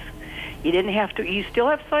less. You didn't have to. You still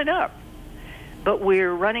have to sign up. but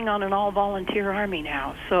we're running on an all-volunteer Army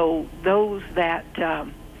now. So those that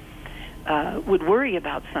would worry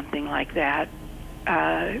about something like that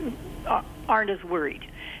aren't as worried.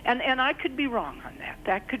 And I could be wrong on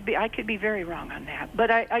that. I could be very wrong on that. But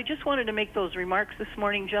I just wanted to make those remarks this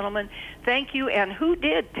morning, gentlemen. Thank you. And who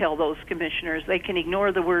did tell those commissioners they can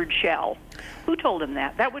ignore the word shall? Who told them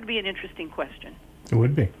that? That would be an interesting question. It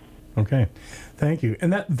would be. Okay. Thank you.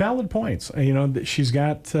 And that valid points. You know, she's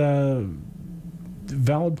got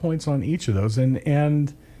valid points on each of those,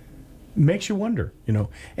 and makes you wonder, you know.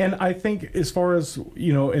 And I think as far as,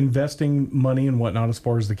 you know, investing money and whatnot, as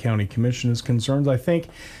far as the county commission is concerned, I think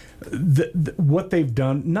what they've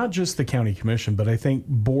done, not just the county commission, but I think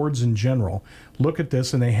boards in general, look at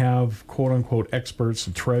this and they have quote unquote experts,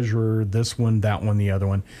 the treasurer, this one, that one, the other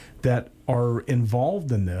one, that are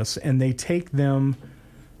involved in this, and they take them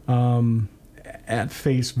at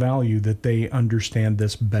face value that they understand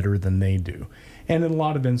this better than they do. And in a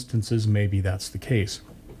lot of instances, maybe that's the case.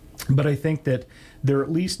 But I think that there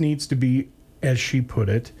at least needs to be, as she put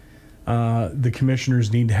it, the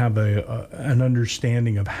commissioners need to have an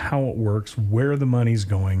understanding of how it works, where the money's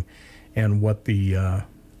going, and what the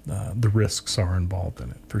risks are involved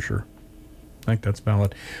in it, for sure. I think that's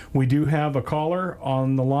valid. We do have a caller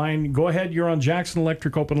on the line. Go ahead. You're on Jackson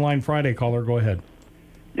Electric Open Line Friday. Caller, go ahead.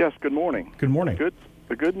 Yes, good morning. Good morning.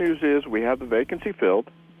 The good news is we have the vacancy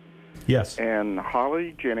filled. Yes. And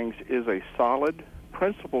Holly Jennings is a solid,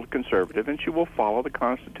 principled conservative, and she will follow the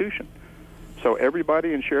Constitution. So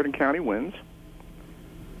everybody in Sheridan County wins.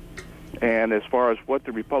 And as far as what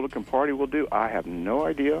the Republican Party will do, I have no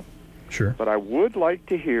idea. Sure. But I would like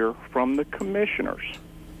to hear from the commissioners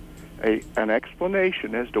an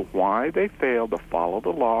explanation as to why they failed to follow the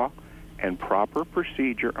law and proper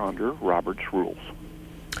procedure under Robert's rules.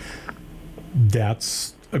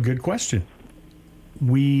 That's a good question.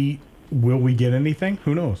 Will we get anything?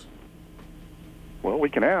 Who knows? Well, we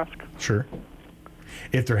can ask. Sure.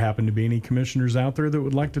 If there happen to be any commissioners out there that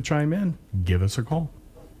would like to chime in, give us a call.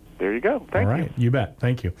 There you go. Thank you. All right. You bet.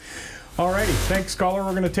 Thank you. All righty. Thanks, caller.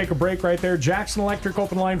 We're going to take a break right there. Jackson Electric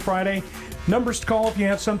Open Line Friday. Numbers to call if you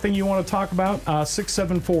have something you want to talk about,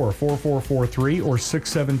 674-4443 or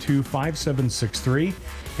 672-5763.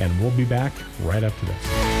 And we'll be back right after this.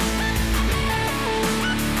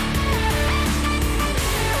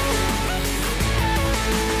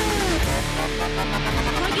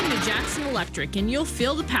 Electric and you'll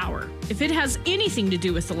feel the power. If it has anything to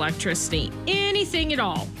do with electricity, anything at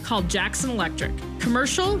all, call Jackson Electric.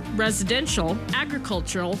 Commercial, residential,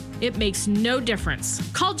 agricultural, it makes no difference.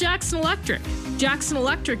 Call Jackson Electric. Jackson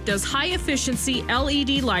Electric does high-efficiency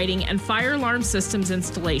LED lighting and fire alarm systems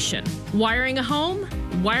installation. Wiring a home,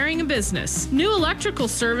 wiring a business, new electrical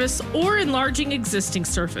service, or enlarging existing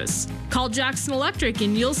surface. Call Jackson Electric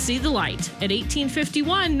and you'll see the light at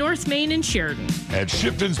 1851 North Main in Sheridan. At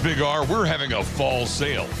Shipton's Big R, we're having a fall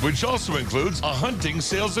sale, which also includes a hunting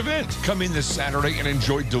sales event. Come in this Saturday and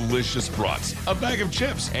enjoy delicious brats, a bag of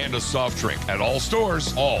chips, and a soft drink at all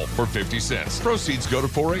stores, all for 50 cents. Proceeds go to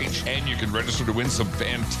 4-H, and you can register to win some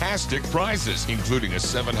fantastic prizes, including a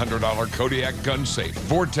 $700 Kodiak gun safe,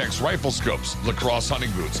 Vortex rifle scopes, lacrosse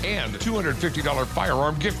hunting boots, and $250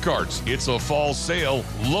 firearm gift cards. It's a fall sale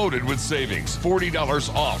loaded with savings.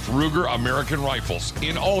 $40 off Ruger American rifles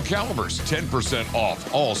in all calibers. 10%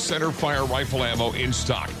 off all center fire rifle ammo in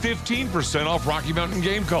stock. 15% off Rocky Mountain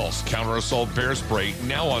game calls. Counter assault bear spray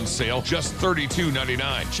now on sale, just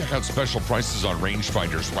 $32.99. Check out special prices on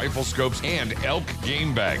rangefinders, rifle scopes, and elk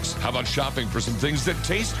game bags. How about shopping for some things that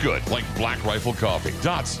taste good, like Black Rifle coffee,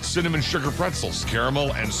 Dots cinnamon sugar pretzels,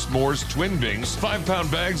 caramel and s'mores twin bings, 5-pound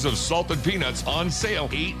bags of salted peanuts on sale,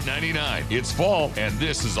 $8.99. It's fall, and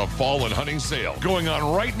this is a fall and hunting sale going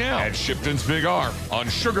on right now at Shipton's Big R on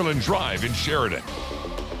Sugarland Drive in Sheridan.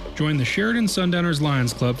 Join the Sheridan Sundowners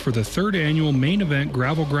Lions Club for the 3rd annual main event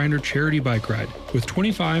Gravel Grinder Charity Bike Ride. With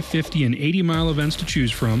 25, 50, and 80-mile events to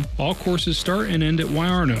choose from, all courses start and end at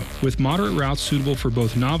Wyarno, with moderate routes suitable for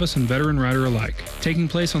both novice and veteran rider alike. Taking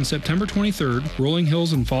place on September 23rd, rolling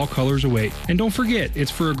hills and fall colors await. And don't forget,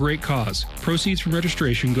 it's for a great cause. Proceeds from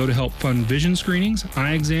registration go to help fund vision screenings,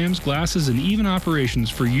 eye exams, glasses, and even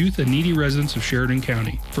operations for youth and needy residents of Sheridan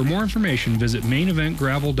County. For more information, visit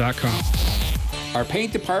maineventgravel.com. Our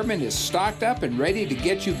paint department is stocked up and ready to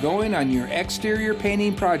get you going on your exterior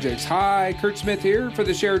painting projects. Hi, Kurt Smith here for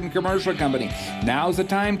the Sheridan Commercial Company. Now's the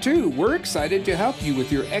time too. We're excited to help you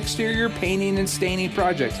with your exterior painting and staining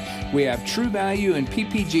projects. We have True Value and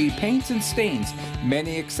PPG paints and stains,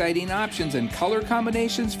 many exciting options and color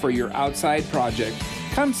combinations for your outside project.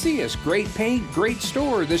 Come see us. Great paint, great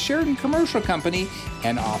store, the Sheridan Commercial Company,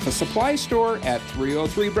 and office supply store at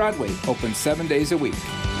 303 Broadway. Open 7 days a week.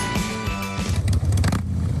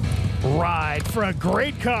 Ride for a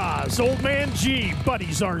great cause. Old Man G,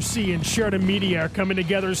 Buddies RC, and Sheridan Media are coming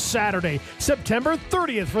together Saturday, September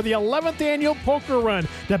 30th for the 11th annual poker run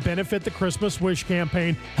to benefit the Christmas Wish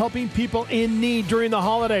campaign, helping people in need during the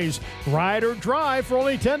holidays. Ride or drive for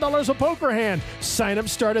only $10 a poker hand.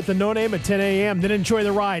 Sign-ups start at the No Name at 10 a.m., then enjoy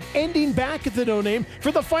the ride, ending back at the No Name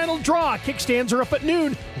for the final draw. Kickstands are up at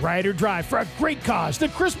noon. Ride or drive for a great cause. The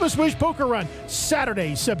Christmas Wish poker run,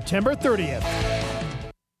 Saturday, September 30th.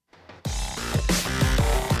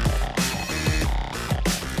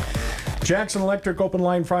 Jackson Electric Open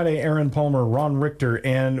Line Friday, Aaron Palmer, Ron Richter,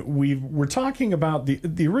 and we're talking about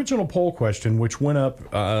the original poll question, which went up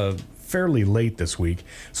fairly late this week.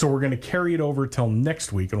 So we're going to carry it over till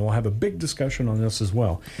next week, and we'll have a big discussion on this as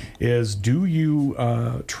well. Is do you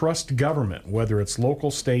trust government, whether it's local,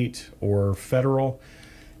 state, or federal?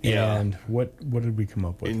 Yeah. And what did we come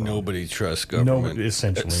up with? Nobody trusts government. No,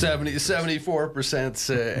 essentially.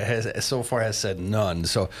 74% has so far has said none.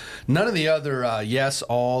 So none of the other yes,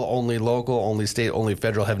 all, only local, only state, only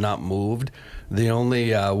federal have not moved. The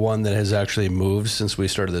only one that has actually moved since we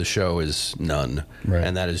started the show is none. Right.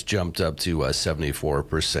 And that has jumped up to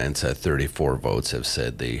 74%. 34 votes have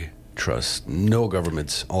said they trust no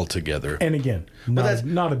governments altogether. And again,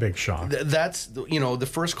 not a big shock. That's, the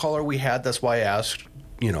first caller we had, that's why I asked,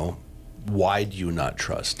 why do you not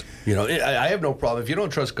trust? I have no problem. If you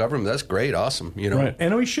don't trust government, that's great, awesome. Right.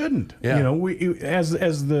 And we shouldn't. Yeah. We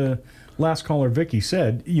as the last caller Vicky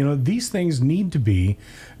said, these things need to be,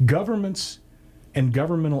 governments and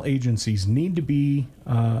governmental agencies need to be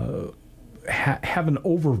have an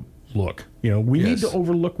overlook. We need to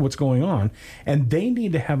overlook what's going on, and they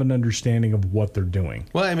need to have an understanding of what they're doing.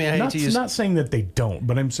 Well, I mean, I hate to use... not saying that they don't,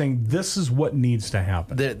 but I'm saying this is what needs to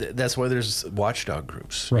happen. That's why there's watchdog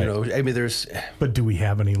groups. Right. There's... But do we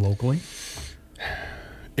have any locally?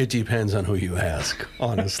 It depends on who you ask,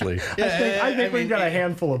 honestly. I think we've got a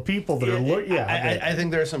handful of people that are looking. I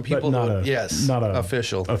think there are some people not not a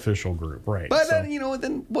official group, right? But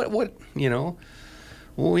then what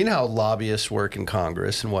well, you know how lobbyists work in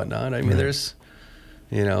Congress and whatnot. I mean, there's,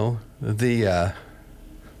 I don't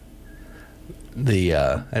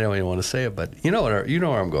even want to say it, but you know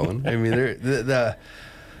where I'm going. I mean,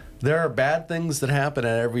 there are bad things that happen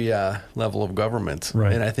at every level of government,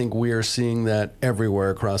 right. And I think we are seeing that everywhere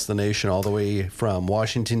across the nation, all the way from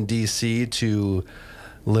Washington D.C. to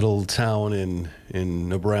little town in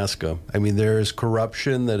Nebraska. I mean, there is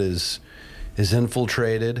corruption that is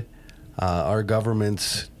infiltrated our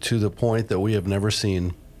governments to the point that we have never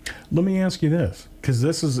seen. Let me ask you this, because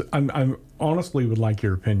this is, I'm honestly would like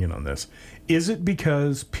your opinion on this. Is it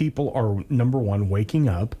because people are, number one, waking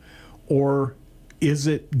up, or is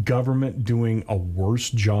it government doing a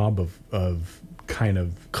worse job of kind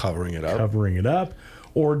of covering it up,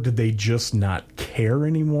 or do they just not care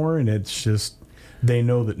anymore, and it's just they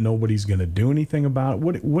know that nobody's going to do anything about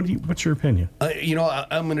it? What's your opinion?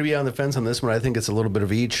 I'm going to be on the fence on this one. I think it's a little bit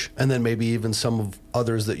of each, and then maybe even some of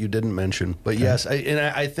others that you didn't mention. But okay. Yes,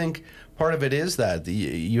 I think part of it is that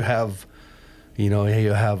you have,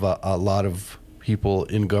 a lot of people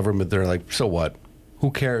in government. They're like, so what?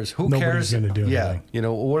 Who cares? Nobody's going to do anything.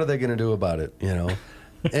 What are they going to do about it? And, what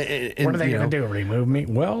are they going to do? Remove me?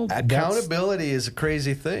 Well, accountability is a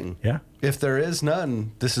crazy thing. Yeah. If there is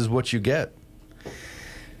none, this is what you get.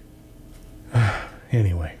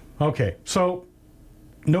 Anyway, okay, so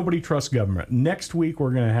nobody trusts government. Next week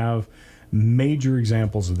we're going to have major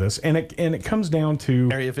examples of this, and it comes down to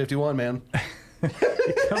Area 51, man.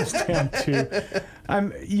 It comes down to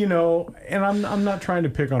I'm not trying to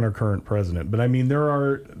pick on our current president, but I mean there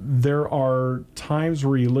are times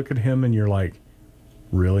where you look at him and you're like,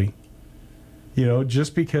 really,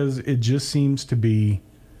 just because it just seems to be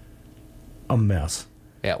a mess.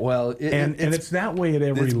 Yeah, well, it's that way at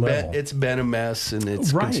every level. It's been a mess, and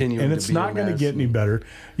it's right. continuing and it's to be not going to get any better.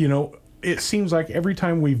 It seems like every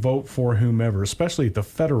time we vote for whomever, especially at the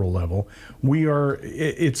federal level,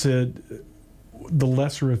 it's the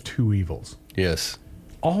lesser of two evils. Yes.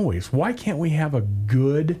 Always. Why can't we have a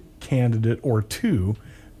good candidate or two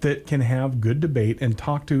that can have good debate and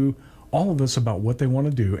talk to all of us about what they want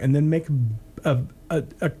to do, and then make a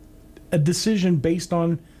decision based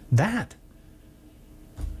on that?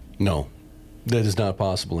 No. That is not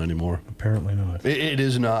possible anymore. Apparently not. It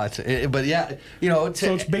is not. But yeah, you know.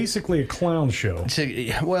 So it's basically a clown show.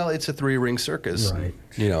 Well, it's a three-ring circus. Right.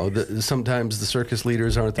 You know, sometimes the circus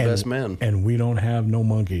leaders aren't the best men. And we don't have no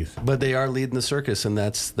monkeys. But they are leading the circus, and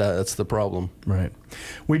that's the problem. Right.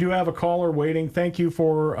 We do have a caller waiting. Thank you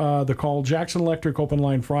for the call. Jackson Electric Open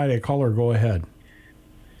Line Friday. Caller, go ahead.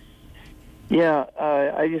 Yeah,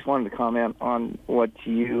 I just wanted to comment on what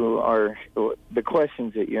the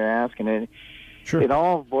questions that you're asking. It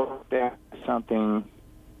all boils down to something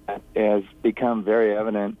that has become very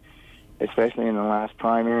evident, especially in the last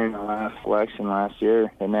primary and the last election last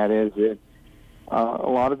year, and that is that a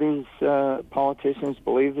lot of these politicians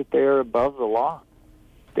believe that they are above the law.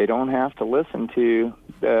 They don't have to listen to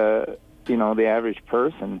the average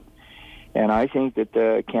person, and I think that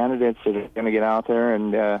the candidates that are going to get out there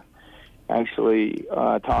and actually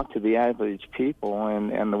talk to the average people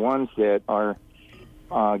and the ones that are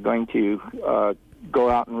going to go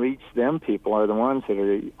out and reach them people are the ones that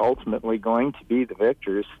are ultimately going to be the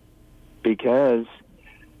victors, because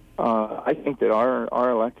I think that our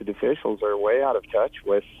elected officials are way out of touch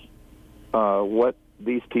with what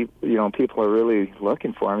these people are really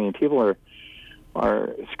looking for. I mean, people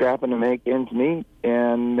are scrapping to make ends meet,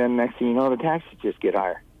 and then next thing you know, the taxes just get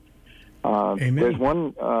higher. There's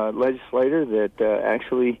one legislator that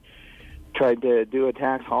actually tried to do a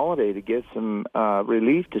tax holiday to give some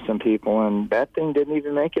relief to some people, and that thing didn't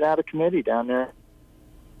even make it out of committee down there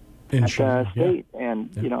in state. Yeah. And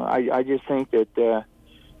I just think that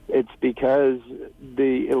it's because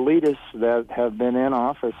the elitists that have been in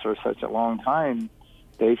office for such a long time,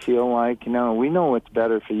 they feel like, we know what's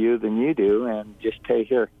better for you than you do, and just take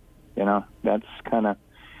here. That's kind of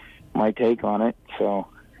my take on it. So.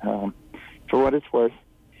 For what it's worth.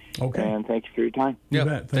 Okay. And thank you for your time.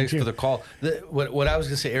 Yeah, thanks for the call. What I was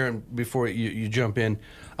going to say, Aaron, before you jump in,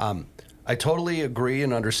 I totally agree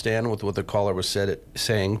and understand with what the caller was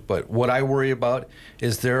saying, but what I worry about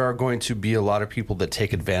is there are going to be a lot of people that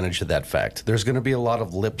take advantage of that fact. There's going to be a lot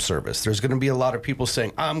of lip service. There's going to be a lot of people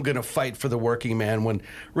saying, I'm going to fight for the working man, when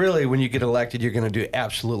really, when you get elected, you're going to do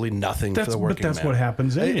absolutely nothing for the working man. But that's what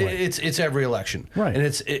happens anyway. It's every election. Right.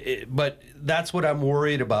 And but that's what I'm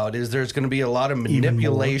worried about, is there's going to be a lot of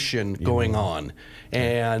manipulation going on.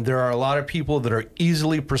 And there are a lot of people that are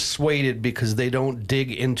easily persuaded because they don't dig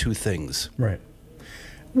into things. Right.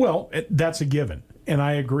 Well, that's a given. And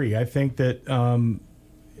I agree. I think that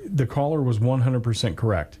the caller was 100%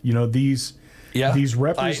 correct. These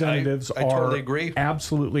representatives I totally agree.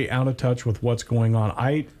 Absolutely out of touch with what's going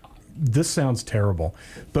on. This sounds terrible,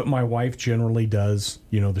 but my wife generally does,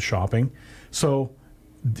 the shopping. So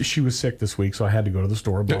she was sick this week, so I had to go to the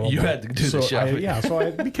store. You had to do the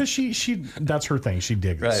shopping. Because she that's her thing. She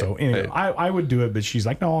digs it. So anyway, I would do it, but she's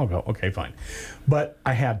like, no, I'll go. Okay, fine. But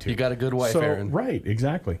I had to. You got a good wife, Aaron. Right,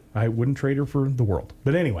 exactly. I wouldn't trade her for the world.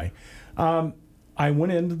 But anyway, I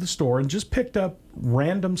went into the store and just picked up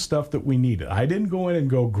random stuff that we needed. I didn't go in and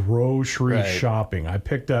go grocery shopping. I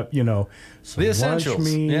picked up, some lunch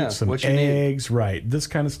meat, some eggs, this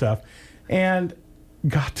kind of stuff. And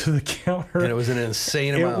got to the counter, and it was an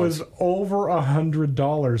insane amount. It was over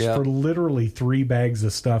 $100 for literally 3 bags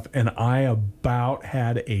of stuff, and I about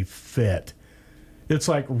had a fit. It's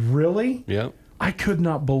like, really? Yeah. I could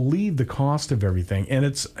not believe the cost of everything,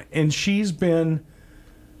 and she's been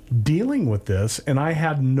dealing with this, and I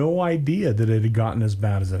had no idea that it had gotten as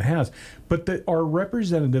bad as it has. But our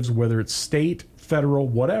representatives, whether it's state, federal,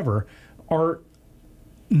 whatever, are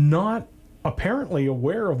not apparently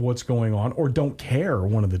aware of what's going on, or don't care,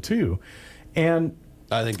 one of the two. And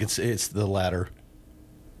I think it's the latter.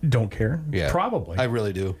 Don't care? Yeah. Probably. I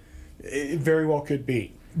really do. It very well could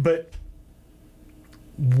be. But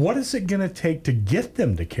what is it going to take to get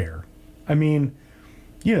them to care? I mean,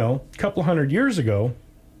 a couple hundred years ago,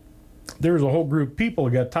 there was a whole group of people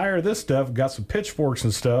who got tired of this stuff, got some pitchforks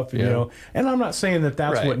and stuff, and I'm not saying that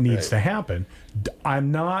that's what needs to happen.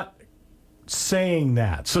 I'm not saying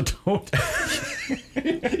that, so don't.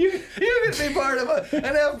 you can be part of an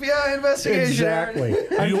FBI investigation. Exactly.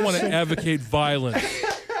 You don't want to advocate violence.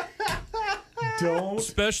 Don't,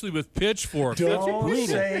 especially with pitchforks. Don't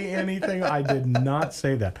say anything. I did not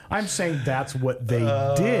say that. I'm saying that's what they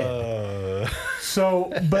did.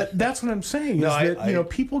 So, but that's what I'm saying is that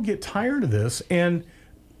people get tired of this, and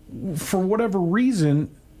for whatever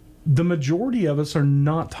reason, the majority of us are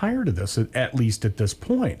not tired of this, at least at this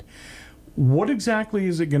point. What exactly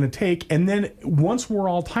is it going to take? And then once we're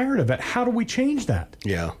all tired of it, how do we change that?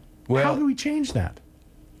 Yeah. Well, how do we change that?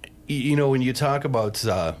 When you talk about,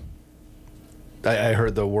 I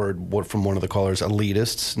heard the word from one of the callers,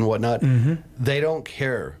 elitists and whatnot. Mm-hmm. They don't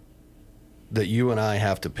care that you and I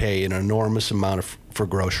have to pay an enormous amount for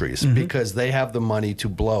groceries because they have the money to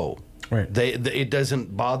blow. Right. It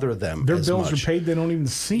doesn't bother them. Their as bills much. are paid. They don't even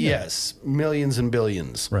see it. Yes, millions and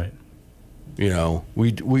billions. Right. You know,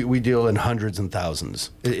 we deal in hundreds and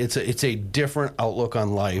thousands. It's a different outlook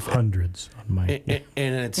on life. Hundreds on my.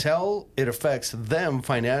 And until it affects them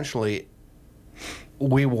financially,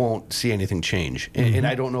 we won't see anything change. And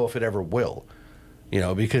I don't know if it ever will. You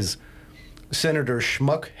know, because Senator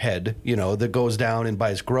Schmuckhead, you know, that goes down and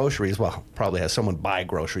buys groceries, well, probably has someone buy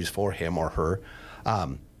groceries for him or her,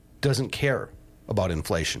 doesn't care about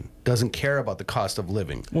inflation, doesn't care about the cost of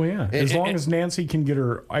living. Well, yeah. As long as Nancy can get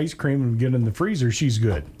her ice cream and get in the freezer, she's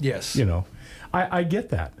good. Yes. You know, I get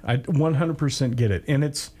that. I 100% get it. And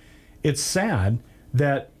it's sad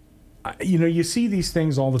that, you know, you see these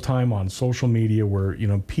things all the time on social media where, you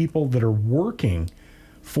know, people that are working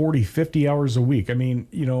 40, 50 hours a week. I mean,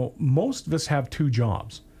 you know, most of us have 2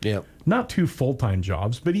 jobs. Yep. Not 2 full-time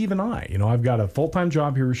jobs, but even I. You know, I've got a full-time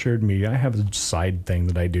job here at Shared Media. I have a side thing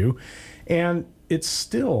that I do. And it's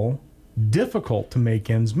still difficult to make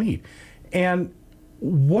ends meet. And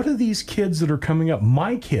what are these kids that are coming up?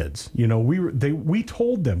 My kids, you know, we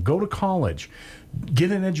told them, go to college,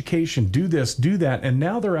 get an education, do this, do that. And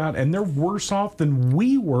now they're out and they're worse off than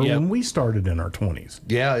we were when we started in our 20s.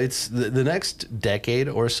 Yeah, it's the next decade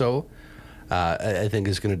or so, I think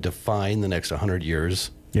is going to define the next 100 years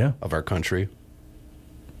of our country.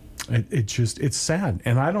 It's sad.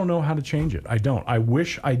 And I don't know how to change it. I don't. I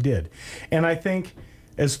wish I did. And I think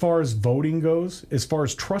as far as voting goes, as far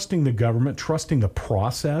as trusting the government, trusting the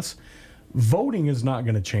process, voting is not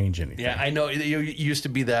going to change anything. Yeah, I know. It used to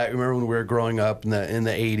be that. Remember when we were growing up in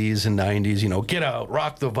the 80s and 90s, you know, get out,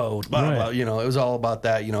 rock the vote, blah, blah, you know, it was all about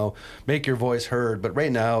that, you know, make your voice heard. But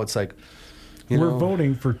right now it's like, we're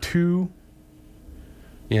voting for two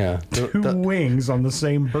wings on the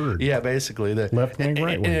same bird. Yeah, basically. The left wing,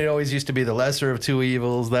 right wing. And it always used to be the lesser of two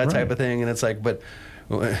evils, that type of thing. And it's like, but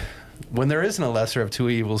when there isn't a lesser of two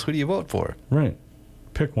evils, who do you vote for? Right.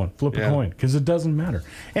 Pick one, flip a coin, because it doesn't matter.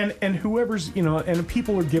 And whoever's, you know, and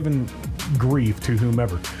people are giving grief to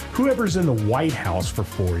whoever's in the White House for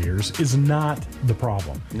 4 years is not the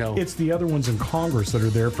problem. No. It's the other ones in Congress that are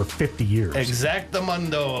there for 50 years.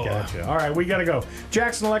 Exactamundo. Gotcha. All right, we got to go.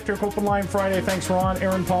 Jackson Electric Open Line Friday. Thanks, Ron.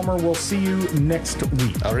 Aaron Palmer, we'll see you next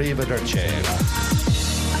week. Arrivederci.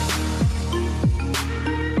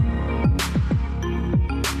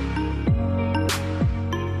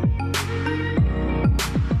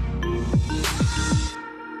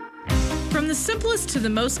 From the simplest to the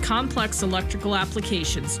most complex electrical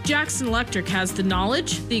applications, Jackson Electric has the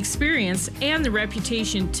knowledge, the experience, and the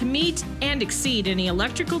reputation to meet and exceed any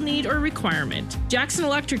electrical need or requirement. Jackson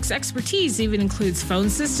Electric's expertise even includes phone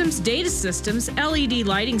systems, data systems, LED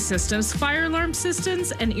lighting systems, fire alarm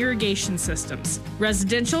systems, and irrigation systems.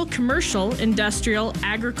 Residential, commercial, industrial,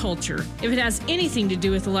 agriculture. If it has anything to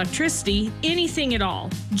do with electricity, anything at all,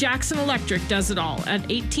 Jackson Electric does it all at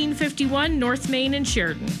 1851 North Main in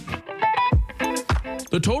Sheridan.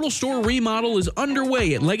 The total store remodel is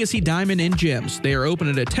underway at Legacy Diamond and Gems. They are open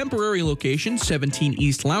at a temporary location, 17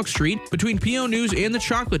 East Lauk Street, between P.O. News and the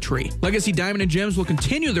Chocolate Tree. Legacy Diamond and Gems will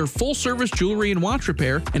continue their full-service jewelry and watch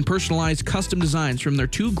repair and personalized custom designs from their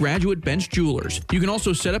 2 graduate bench jewelers. You can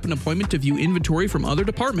also set up an appointment to view inventory from other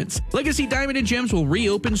departments. Legacy Diamond and Gems will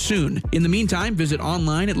reopen soon. In the meantime, visit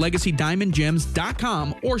online at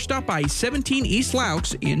legacydiamondgems.com or stop by 17 East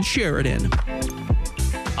Louks in Sheridan.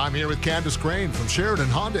 I'm here with Candace Crane from Sheridan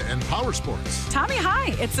Honda and Power Sports. Tommy,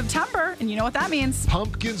 hi. It's September, and you know what that means.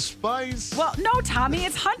 Pumpkin spice. Well, no, Tommy,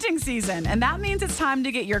 it's hunting season, and that means it's time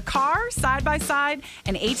to get your car, side-by-side,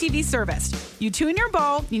 and ATV serviced. You tune your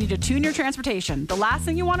bow, you need to tune your transportation. The last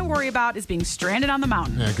thing you want to worry about is being stranded on the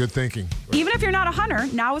mountain. Yeah, good thinking. Even if you're not a hunter,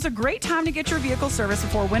 now is a great time to get your vehicle serviced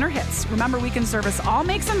before winter hits. Remember, we can service all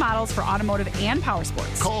makes and models for automotive and power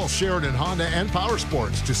sports. Call Sheridan Honda and Power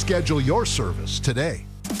Sports to schedule your service today.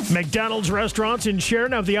 McDonald's restaurants in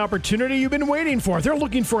Sheridan have the opportunity you've been waiting for. They're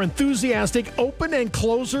looking for enthusiastic open and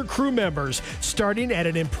closer crew members, starting at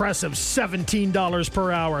an impressive $17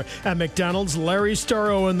 per hour. At McDonald's, Larry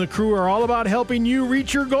Starro and the crew are all about helping you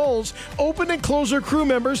reach your goals. Open and closer crew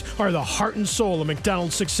members are the heart and soul of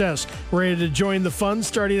McDonald's success. Ready to join the fun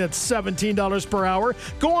starting at $17 per hour?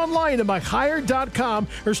 Go online to McHire.com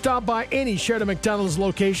or stop by any Sheridan McDonald's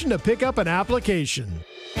location to pick up an application.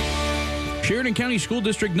 Sheridan County School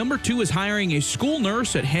District Number 2 is hiring a school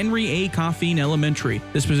nurse at Henry A. Coffeen Elementary.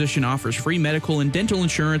 This position offers free medical and dental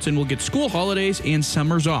insurance and will get school holidays and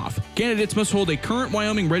summers off. Candidates must hold a current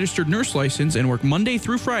Wyoming registered nurse license and work Monday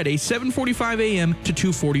through Friday, 7:45 a.m. to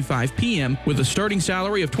 2:45 p.m. with a starting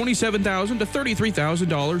salary of $27,000 to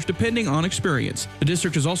 $33,000 depending on experience. The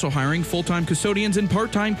district is also hiring full-time custodians and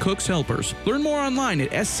part-time cooks helpers. Learn more online at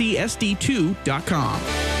scsd2.com.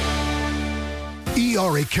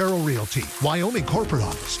 ERA Carroll Realty, Wyoming Corporate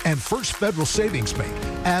Office, and First Federal Savings Bank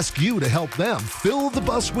ask you to help them fill the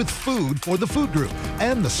bus with food for the food group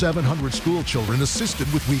and the 700 school children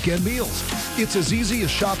assisted with weekend meals. It's as easy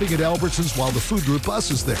as shopping at Albertsons while the food group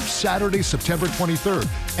bus is there Saturday, September 23rd,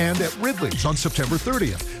 and at Ridley's on September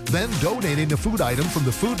 30th. Then donating a food item from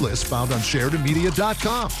the food list found on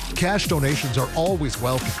SheridanMedia.com. Cash donations are always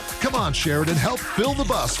welcome. Come on, Sheridan, help fill the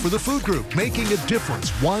bus for the food group, making a difference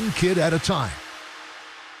one kid at a time.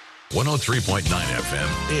 103.9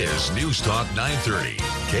 FM is News Talk 930,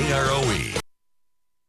 KROE.